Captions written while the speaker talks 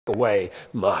away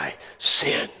my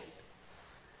sin.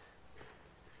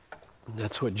 And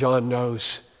that's what John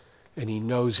knows, and he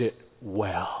knows it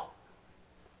well.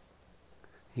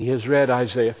 He has read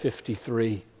Isaiah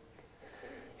 53.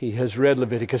 He has read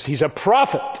Leviticus. He's a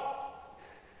prophet.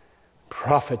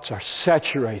 Prophets are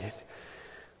saturated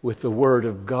with the Word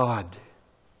of God.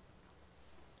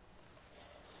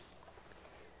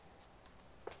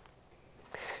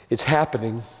 It's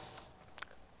happening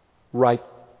right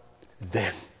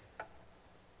then.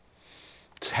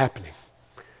 It's happening.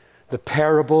 The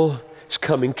parable is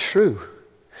coming true.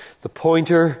 The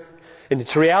pointer and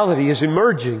its reality is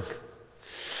emerging.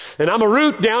 And I'm a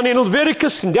root down in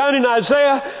Leviticus and down in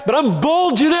Isaiah, but I'm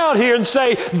bulging out here and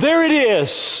say, there it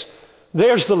is.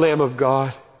 There's the Lamb of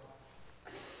God.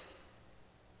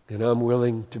 And I'm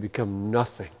willing to become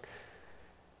nothing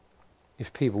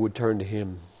if people would turn to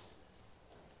Him.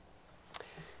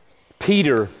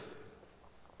 Peter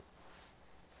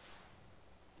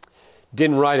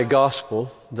didn't write a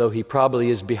gospel, though he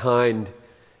probably is behind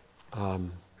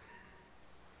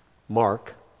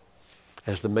Mark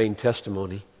as the main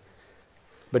testimony.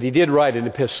 But he did write an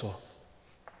epistle.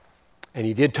 And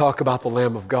he did talk about the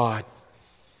Lamb of God.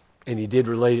 And he did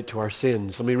relate it to our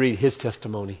sins. Let me read his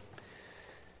testimony.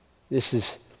 This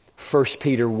is 1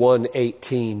 Peter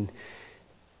 1:18.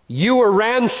 You were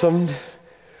ransomed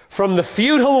from the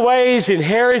futile ways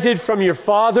inherited from your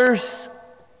fathers,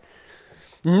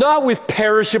 not with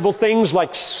perishable things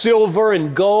like silver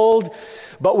and gold,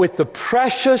 but with the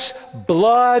precious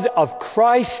blood of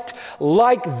Christ,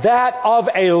 like that of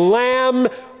a lamb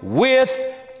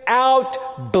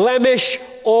without blemish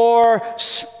or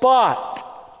spot.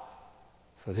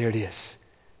 So there it is.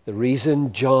 The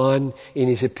reason John in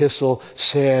his epistle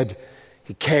said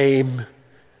he came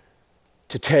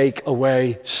to take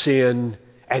away sin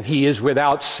and he is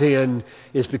without sin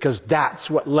is because that's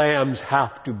what lambs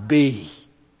have to be.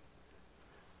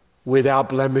 Without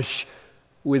blemish,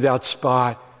 without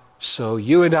spot. So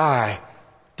you and I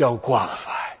don't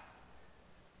qualify.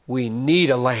 We need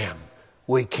a lamb.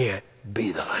 We can't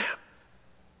be the lamb.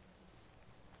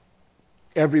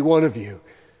 Every one of you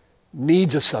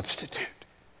needs a substitute.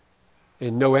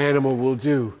 And no animal will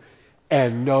do.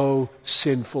 And no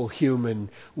sinful human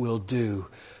will do.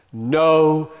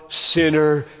 No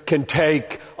sinner can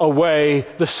take away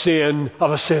the sin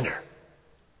of a sinner.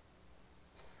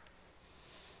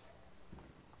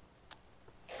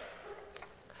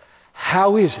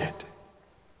 How is it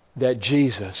that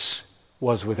Jesus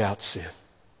was without sin?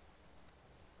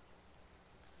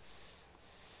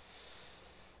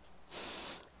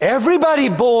 Everybody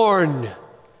born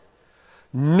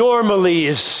normally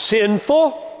is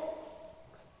sinful.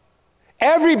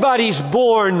 Everybody's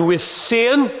born with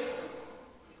sin.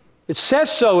 It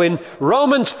says so in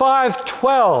Romans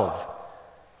 5:12.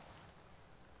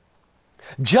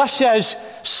 Just as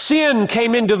sin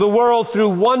came into the world through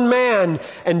one man,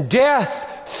 and death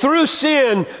through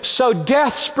sin, so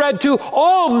death spread to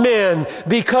all men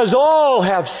because all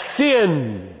have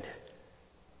sinned.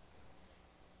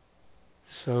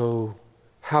 So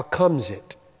how comes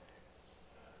it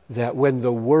that when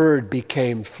the Word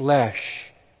became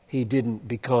flesh, He didn't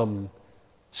become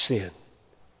sin?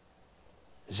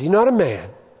 Is He not a man?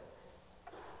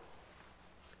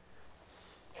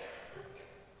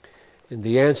 And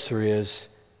the answer is,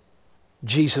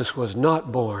 Jesus was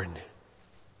not born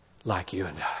like you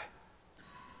and I.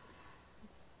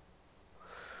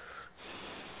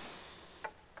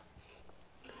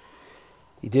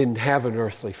 He didn't have an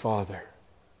earthly father.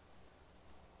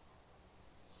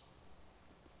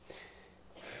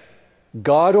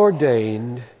 God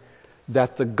ordained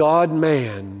that the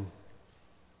God-man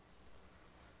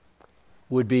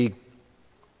would be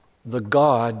the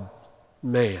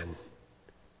God-man,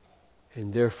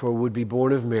 and therefore would be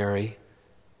born of Mary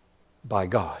by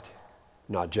God,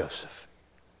 not Joseph.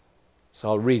 So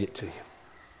I'll read it to you.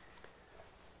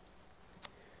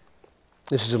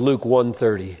 This is Luke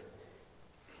 1:30.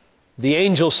 The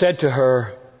angel said to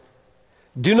her,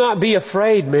 "Do not be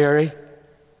afraid, Mary,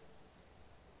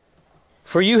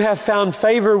 for you have found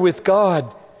favor with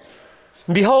God.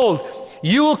 Behold,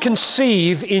 you will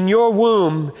conceive in your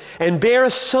womb and bear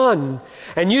a son,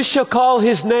 and you shall call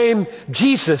his name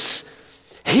Jesus.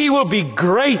 He will be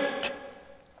great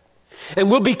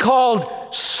and will be called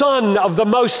Son of the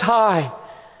Most High.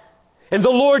 And the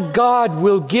Lord God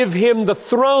will give him the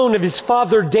throne of his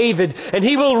father David, and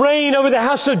he will reign over the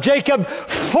house of Jacob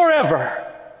forever.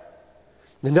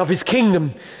 And of his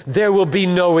kingdom there will be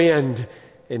no end."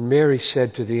 And Mary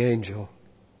said to the angel,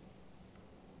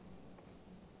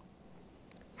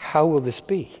 "How will this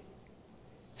be,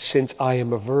 since I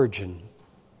am a virgin?"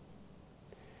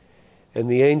 And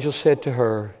the angel said to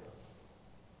her,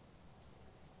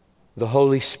 "The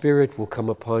Holy Spirit will come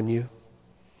upon you,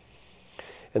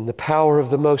 and the power of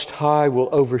the Most High will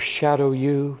overshadow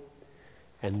you,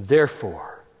 and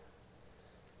therefore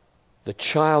the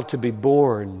child to be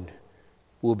born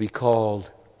will be called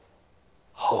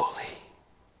Holy,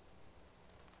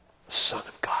 the Son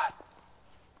of God."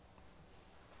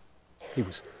 He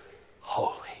was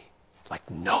holy, like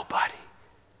nobody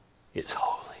is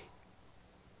holy,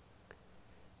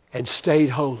 and stayed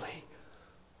holy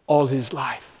all his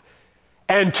life.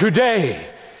 And today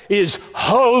is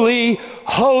holy,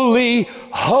 holy,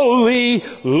 holy,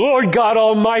 Lord God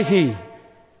Almighty,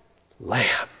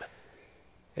 Lamb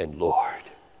and Lord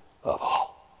of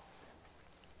all.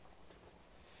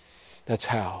 That's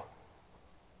how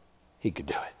he could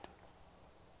do it.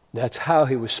 That's how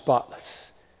he was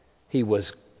spotless. He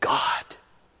was God,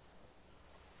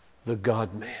 the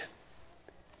God-man,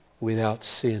 without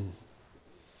sin.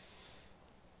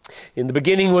 In the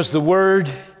beginning was the Word,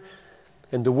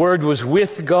 and the Word was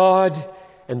with God,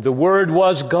 and the Word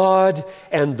was God,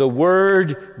 and the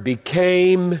Word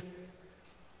became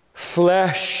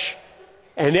flesh,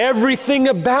 and everything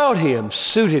about him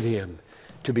suited him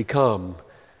to become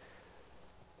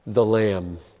the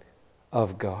Lamb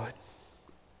of God.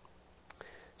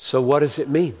 So what does it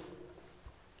mean?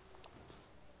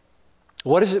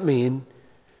 What does it mean?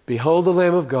 Behold the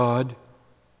Lamb of God,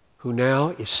 who now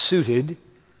is suited,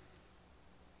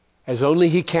 as only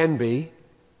he can be,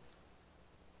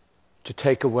 to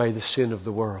take away the sin of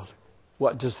the world.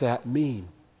 What does that mean?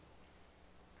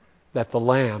 That the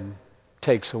Lamb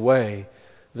takes away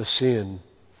the sin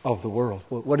of the world.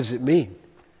 What does it mean?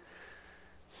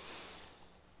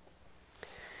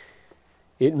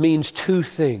 It means two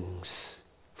things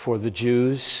for the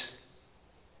Jews.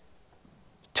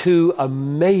 Two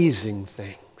amazing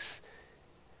things,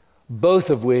 both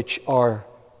of which are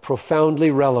profoundly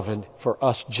relevant for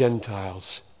us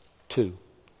Gentiles too.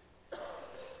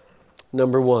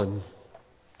 Number one,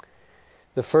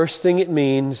 the first thing it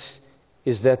means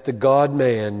is that the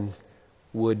God-man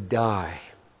would die.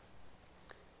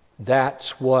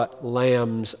 That's what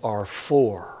lambs are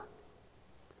for.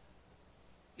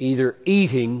 Either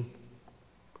eating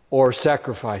or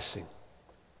sacrificing.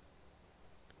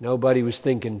 Nobody was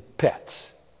thinking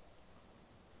pets.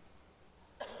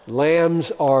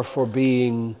 Lambs are for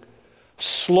being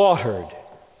slaughtered.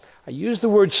 I use the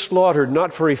word slaughtered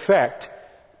not for effect,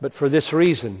 but for this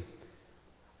reason.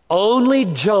 Only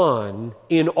John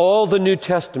in all the New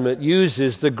Testament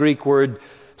uses the Greek word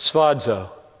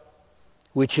svadzo,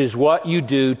 which is what you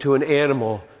do to an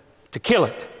animal to kill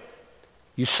it.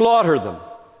 You slaughter them.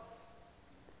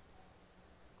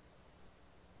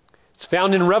 It's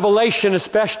found in Revelation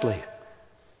especially.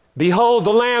 Behold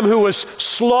the Lamb who was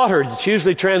slaughtered. It's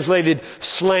usually translated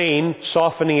slain,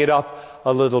 softening it up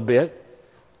a little bit.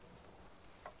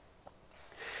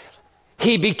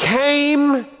 He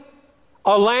became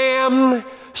a lamb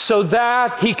so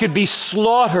that he could be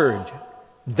slaughtered.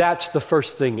 That's the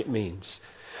first thing it means.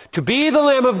 To be the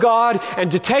Lamb of God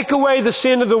and to take away the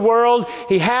sin of the world,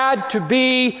 he had to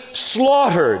be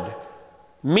slaughtered.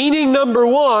 Meaning number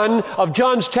one of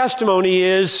John's testimony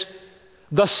is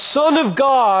the Son of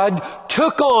God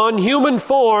took on human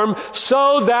form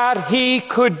so that he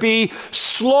could be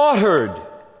slaughtered.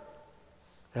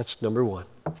 That's number one.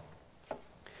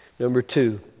 Number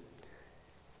two,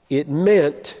 it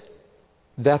meant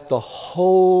that the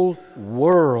whole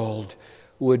world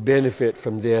would benefit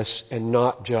from this and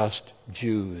not just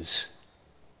Jews,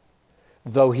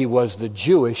 though he was the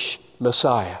Jewish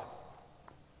Messiah.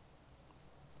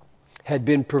 Had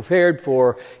been prepared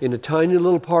for in a tiny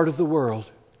little part of the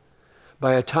world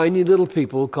by a tiny little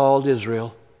people called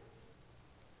Israel,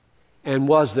 and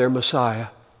was their Messiah.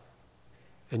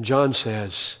 And John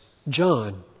says,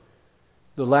 John,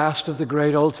 the last of the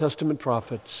great Old Testament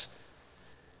prophets,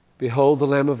 behold the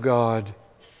Lamb of God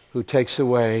who takes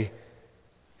away,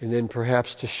 and then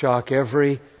perhaps to shock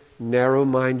every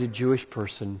narrow-minded Jewish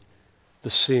person, the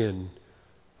sin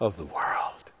of the world.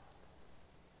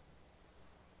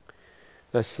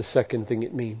 That's the second thing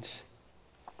it means.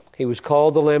 He was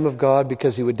called the Lamb of God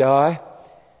because he would die,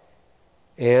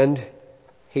 and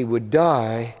he would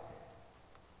die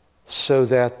so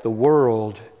that the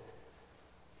world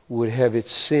would have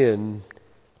its sin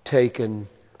taken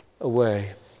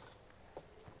away.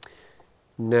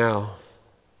 Now,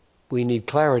 we need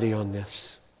clarity on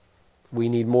this. We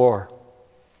need more.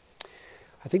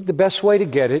 I think the best way to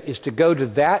get it is to go to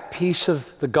that piece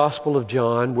of the Gospel of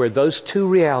John where those two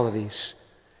realities,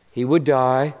 he would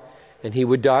die and he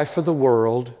would die for the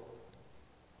world,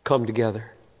 come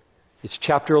together. It's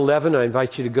chapter 11. I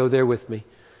invite you to go there with me.